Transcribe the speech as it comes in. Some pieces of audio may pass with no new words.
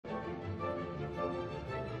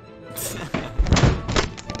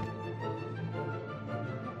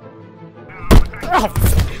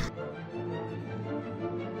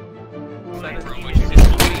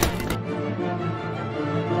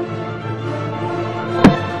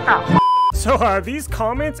So these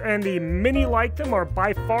comments and the many like them are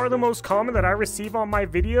by far the most common that I receive on my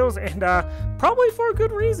videos, and probably for a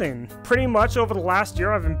good reason. Pretty much over the last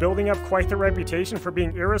year I've been building up quite the reputation for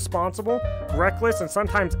being irresponsible, reckless, and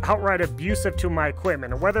sometimes outright abusive to my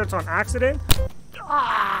equipment. And whether it's on accident,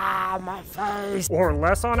 my face, or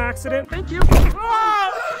less on accident, thank you,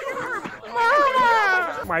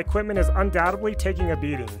 my equipment is undoubtedly taking a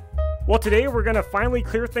beating. Well, today we're going to finally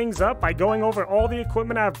clear things up by going over all the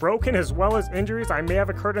equipment I've broken, as well as injuries I may have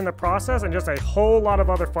occurred in the process, and just a whole lot of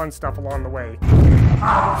other fun stuff along the way.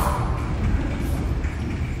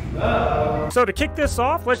 So to kick this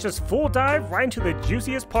off, let's just full dive right into the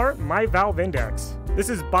juiciest part, my valve index. This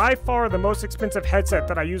is by far the most expensive headset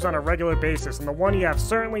that I use on a regular basis, and the one you have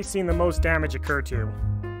certainly seen the most damage occur to.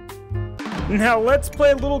 Now let's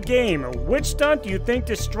play a little game. Which stunt do you think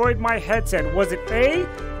destroyed my headset? Was it A,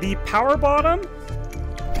 the power bottom?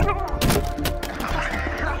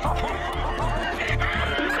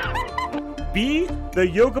 B, the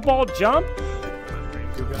yoga ball jump?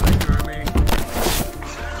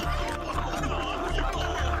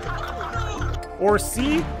 Or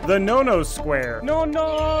C, the no-no square? No,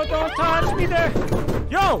 don't touch me there.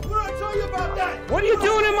 Yo! What did I tell you about that? What are you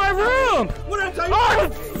doing in my room? What did I tell you? Oh,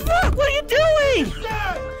 fuck! What are you doing?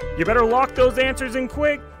 You better lock those answers in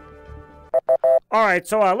quick. Alright,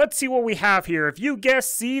 so let's see what we have here. If you guess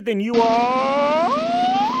C, then you are...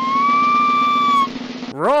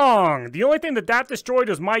 wrong. The only thing that destroyed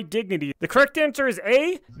was my dignity. The correct answer is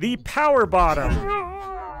A, the power bottom.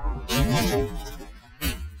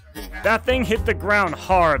 That thing hit the ground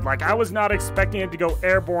hard. Like, I was not expecting it to go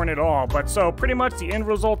airborne at all. But so pretty much the end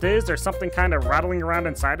result is there's something kind of rattling around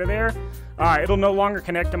inside of there. It'll no longer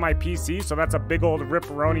connect to my PC, so that's a big old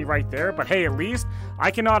ripperoni right there. But hey, at least I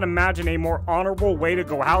cannot imagine a more honorable way to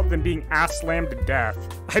go out than being ass slammed to death.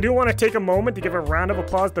 I do want to take a moment to give a round of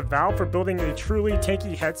applause to Valve for building a truly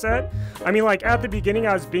tanky headset. I mean, like, at the beginning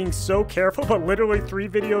I was being so careful, but literally 3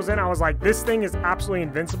 videos in I was like, this thing is absolutely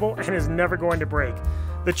invincible and is never going to break.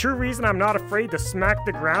 The true reason I'm not afraid to smack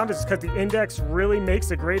the ground is because the Index really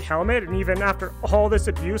makes a great helmet, and even after all this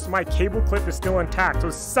abuse, my cable clip is still intact,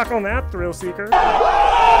 so suck on that, thrill seeker.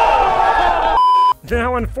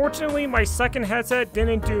 Now, unfortunately, my second headset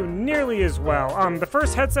didn't do nearly as well. The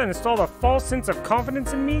first headset installed a false sense of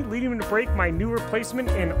confidence in me, leading me to break my new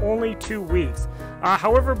replacement in only 2 weeks.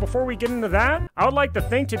 However, before we get into that, I would like to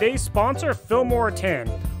thank today's sponsor, Fillmore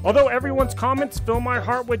 10. Although everyone's comments fill my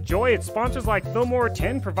heart with joy, it's sponsors like Fillmore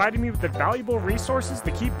 10 providing me with the valuable resources to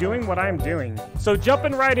keep doing what I'm doing. So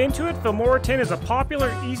jumping right into it, Fillmore 10 is a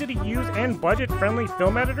popular, easy to use, and budget-friendly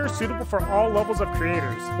film editor suitable for all levels of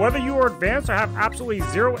creators. Whether you are advanced or have absolutely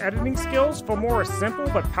zero editing skills, Fillmore's simple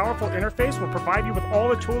but powerful interface will provide you with all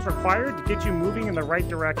the tools required to get you moving in the right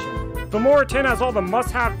direction. Fillmore 10 has all the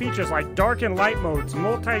must-have features like dark and light modes,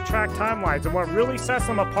 multi-track timelines, and what really sets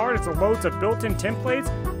them apart is the loads of built-in templates,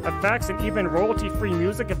 effects, and even royalty-free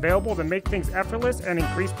music available to make things effortless and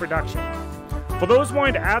increase production. For those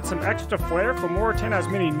wanting to add some extra flair, Fillmore 10 has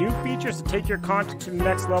many new features to take your content to the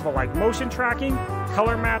next level, like motion tracking,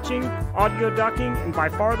 color matching, audio ducking, and by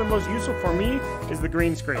far the most useful for me is the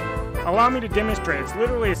green screen. Allow me to demonstrate. It's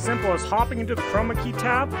literally as simple as hopping into the chroma key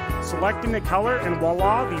tab, selecting the color, and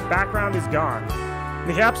voila, the background is gone.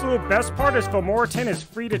 The absolute best part is Fillmore 10 is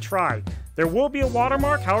free to try. There will be a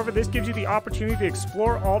watermark, however this gives you the opportunity to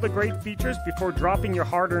explore all the great features before dropping your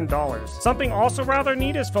hard-earned dollars. Something also rather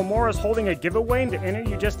neat is Fillmore is holding a giveaway, and to enter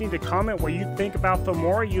you just need to comment what you think about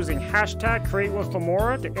Fillmore using hashtag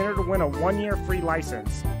 #CreateWithFillmore to enter to win a 1-year free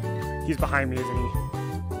license. He's behind me, isn't he?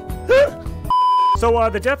 So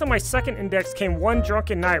the death of my second Index came one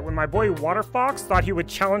drunken night when my boy Waterfox thought he would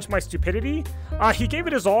challenge my stupidity. He gave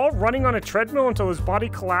it his all, running on a treadmill until his body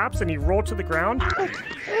collapsed and he rolled to the ground.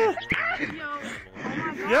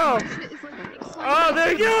 Yo! Oh,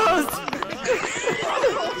 there he goes!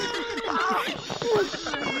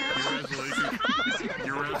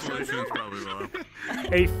 Your resolution is probably low.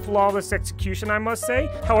 A flawless execution, I must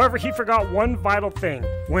say. However, he forgot one vital thing.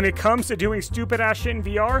 When it comes to doing stupid-ass shit in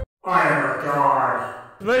VR, I am a god.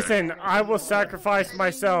 Listen, I will sacrifice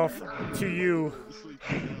myself to you.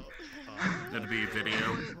 That'd be video,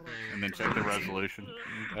 and then check the resolution.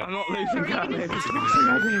 I'm not losing, Kermit.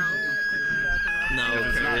 No,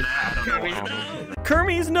 I don't know.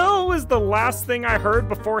 Kermit's no was the last thing I heard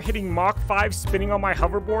before hitting Mach 5 spinning on my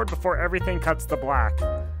hoverboard before everything cuts to black.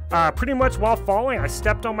 Pretty much while falling, I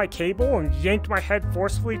stepped on my cable and yanked my head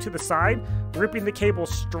forcefully to the side, ripping the cable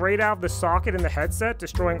straight out of the socket in the headset,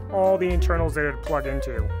 destroying all the internals that it would plug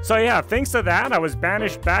into. So yeah, thanks to that, I was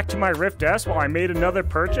banished back to my Rift S while I made another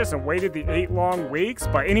purchase and waited the 8 long weeks.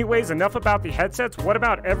 But anyways, enough about the headsets, what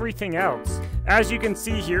about everything else? As you can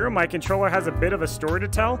see here, my controller has a bit of a story to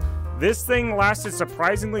tell. This thing lasted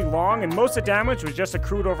surprisingly long, and most of the damage was just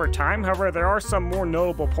accrued over time. However, there are some more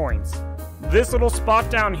notable points. This little spot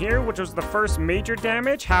down here, which was the first major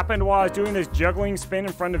damage, happened while I was doing this juggling spin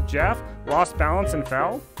in front of Jeff, lost balance and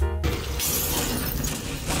fell.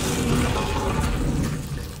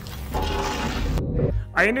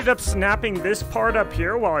 I ended up snapping this part up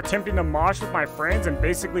here while attempting to mosh with my friends and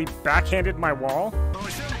basically backhanded my wall.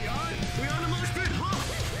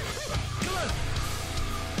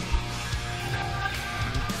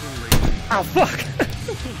 Oh, fuck!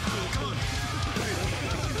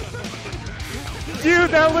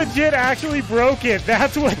 Dude, that legit actually broke it.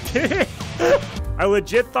 That's what did it. I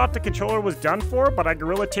legit thought the controller was done for, but I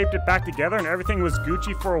gorilla taped it back together and everything was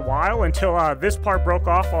Gucci for a while until this part broke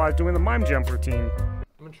off while I was doing the mime jump routine.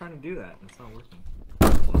 I've been trying to do that and it's not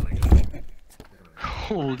working.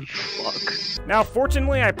 Holy fuck. Now,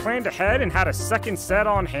 fortunately, I planned ahead and had a second set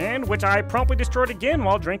on hand, which I promptly destroyed again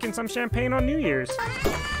while drinking some champagne on New Year's.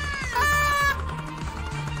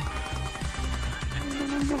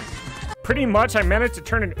 Pretty much, I managed to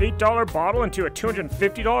turn an $8 bottle into a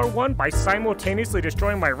 $250 one by simultaneously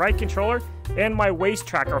destroying my right controller and my waist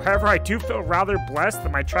tracker. However, I do feel rather blessed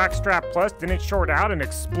that my Track Strap Plus didn't short out and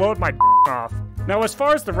explode my off. Now, as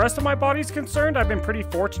far as the rest of my body is concerned, I've been pretty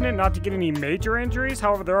fortunate not to get any major injuries.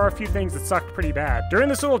 However, there are a few things that sucked pretty bad. During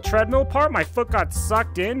this little treadmill part, my foot got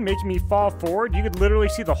sucked in, making me fall forward. You could literally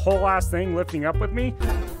see the whole ass thing lifting up with me.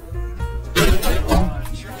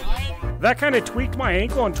 That kind of tweaked my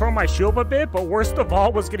ankle and tore my shoe a bit, but worst of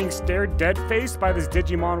all was getting stared dead-faced by this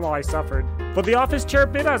Digimon while I suffered. For the office chair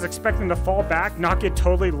bit, I was expecting to fall back, not get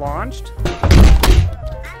totally launched.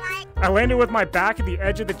 I landed with my back at the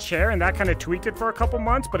edge of the chair, and that kind of tweaked it for a couple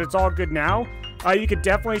months, but it's all good now. You could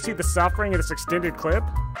definitely see the suffering in this extended clip.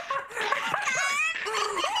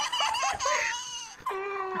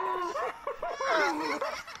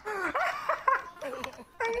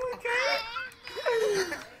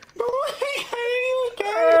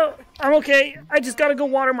 I'm okay. I just gotta go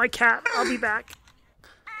water my cat. I'll be back.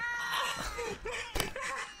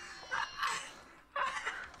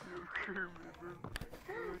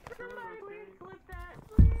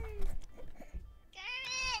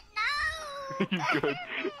 You good?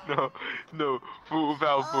 No, no. Full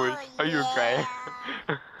valve voice. Are you okay?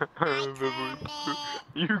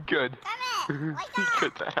 You good? You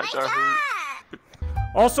good? That hurt.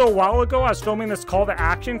 Also, a while ago, I was filming this call to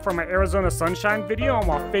action for my Arizona Sunshine video, and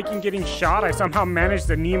while faking getting shot, I somehow managed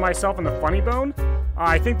to knee myself in the funny bone.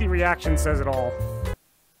 I think the reaction says it all.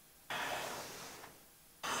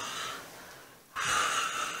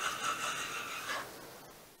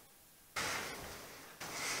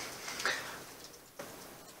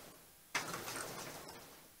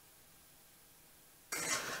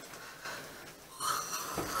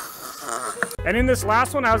 And in this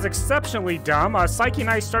last one, I was exceptionally dumb. Psyche and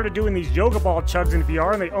I started doing these yoga ball chugs in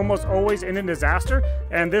VR, and they almost always end in disaster,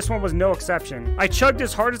 and this one was no exception. I chugged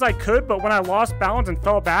as hard as I could, but when I lost balance and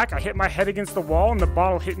fell back, I hit my head against the wall, and the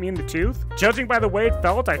bottle hit me in the tooth. Judging by the way it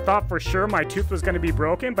felt, I thought for sure my tooth was going to be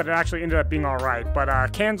broken, but it actually ended up being alright.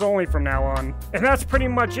 But cans only from now on. And that's pretty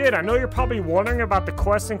much it. I know you're probably wondering about the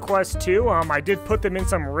Quest and Quest 2. I did put them in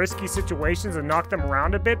some risky situations and knock them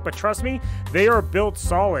around a bit, but trust me, they are built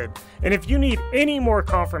solid. And if you need any more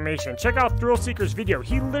confirmation, check out Thrillseeker's video.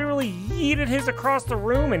 He literally yeeted his across the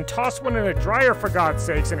room and tossed one in a dryer for God's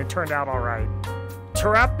sakes, and it turned out alright. To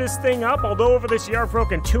wrap this thing up, although over this year I've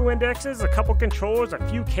broken 2 indexes, a couple controllers, a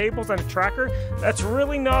few cables, and a tracker, that's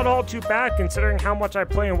really not all too bad considering how much I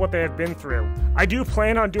play and what they have been through. I do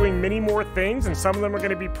plan on doing many more things, and some of them are going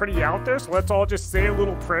to be pretty out there, so let's all just say a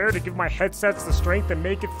little prayer to give my headsets the strength to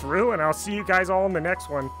make it through, and I'll see you guys all in the next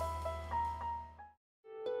one.